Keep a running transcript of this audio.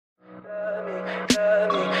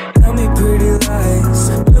eyes,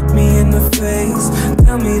 look me in the face,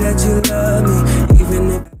 tell me that you love me, even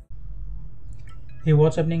if... Hey,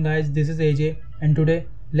 what's happening guys, this is AJ and today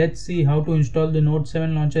let's see how to install the Note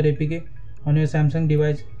 7 launcher APK on your Samsung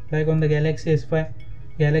device like on the Galaxy S5,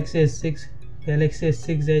 Galaxy S6, Galaxy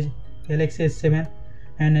S6 Edge, Galaxy S7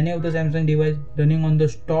 and any of the Samsung device running on the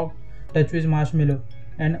stock TouchWiz Marshmallow,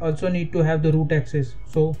 and also need to have the root access.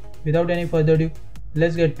 So without any further ado,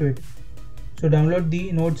 let's get to it. So download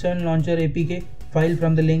the Note 7 launcher APK file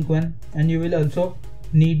from the link 1, and you will also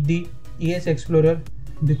need the ES Explorer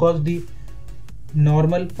because the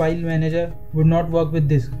normal file manager would not work with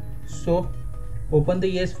this. So open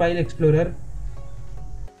the ES File Explorer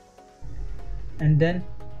and then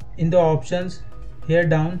in the options here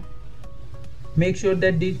down, make sure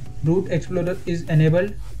that the root explorer is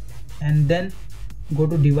enabled, and then go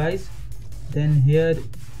to device, then here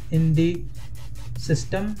in the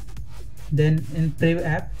system, then in Prev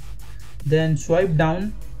app, then swipe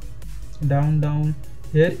down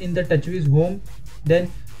here in the TouchWiz home,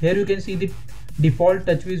 then here you can see the default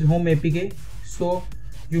TouchWiz home APK. So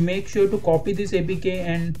you make sure to copy this APK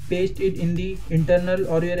and paste it in the internal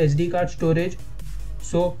or your SD card storage,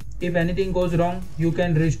 so if anything goes wrong you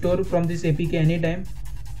can restore from this APK anytime.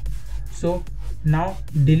 So now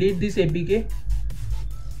delete this APK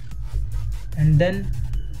and then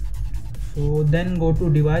go to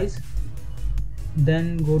device,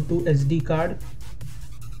 then go to SD card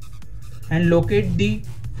and locate the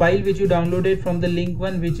file which you downloaded from the link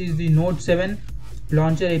 1, which is the Note 7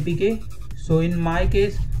 launcher APK. So in my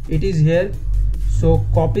case it is here, so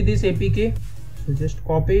copy this APK, so just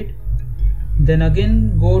copy it, then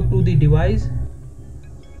again go to the device,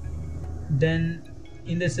 then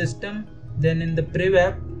in the system, then in the Prev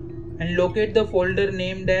app and locate the folder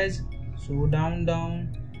named as, so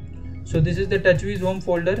down, so this is the TouchWiz home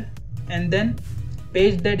folder, and then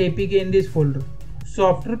paste that APK in this folder. So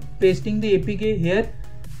after pasting the APK here,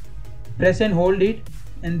 press and hold it,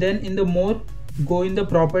 and then in the more, go in the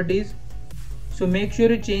properties. So make sure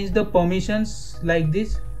you change the permissions like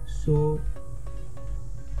this. So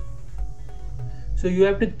you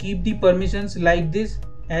have to keep the permissions like this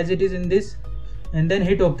as it is in this, and then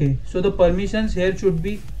hit OK. So the permissions here should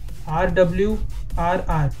be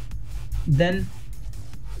RWRR. Then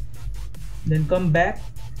come back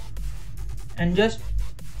and just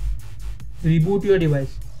reboot your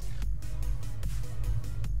device.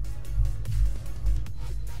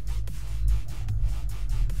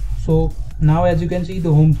 So now as you can see,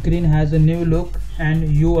 the home screen has a new look, and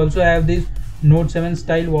you also have this Note 7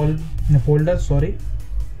 style wall folder,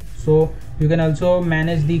 so you can also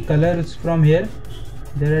manage the colors from here.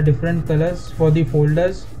 There are different colors for the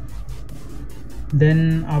folders.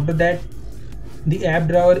 Then after that, the app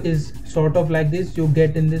drawer is sort of like this you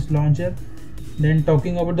get in this launcher. Then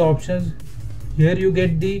talking about the options, here you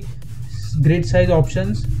get the grid size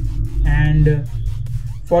options, and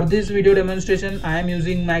for this video demonstration I am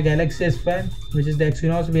using my Galaxy S5, which is the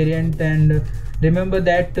exynos variant. And remember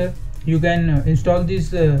that you can install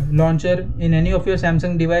this launcher in any of your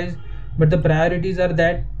Samsung device, but the priorities are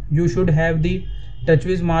that you should have the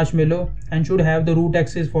TouchWiz Marshmallow and should have the root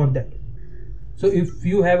access for that. So if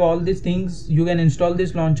you have all these things, you can install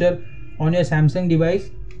this launcher on your Samsung device.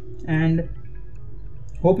 And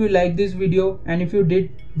hope you liked this video, and if you did,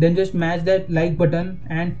 then just smash that like button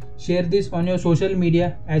and share this on your social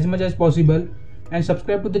media as much as possible, and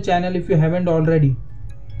subscribe to the channel if you haven't already.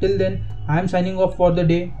 Till then, I am signing off for the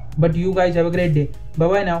day, but you guys have a great day. Bye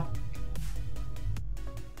bye now.